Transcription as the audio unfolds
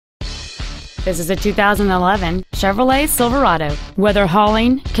This is a 2011 Chevrolet Silverado. Whether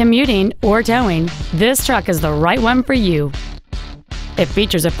hauling, commuting, or towing, this truck is the right one for you. It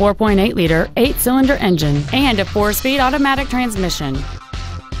features a 4.8-liter, 8-cylinder engine and a 4-speed automatic transmission.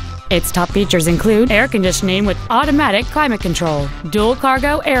 Its top features include air conditioning with automatic climate control, dual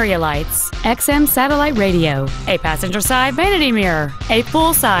cargo area lights, XM satellite radio, a passenger side vanity mirror, a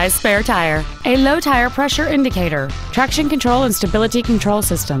full-size spare tire, a low tire pressure indicator, traction control and stability control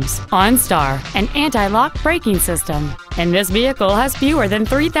systems, OnStar, an anti-lock braking system, and this vehicle has fewer than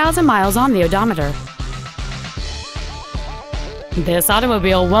 3,000 miles on the odometer. This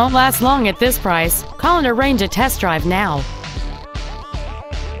automobile won't last long at this price. Call and arrange a test drive now.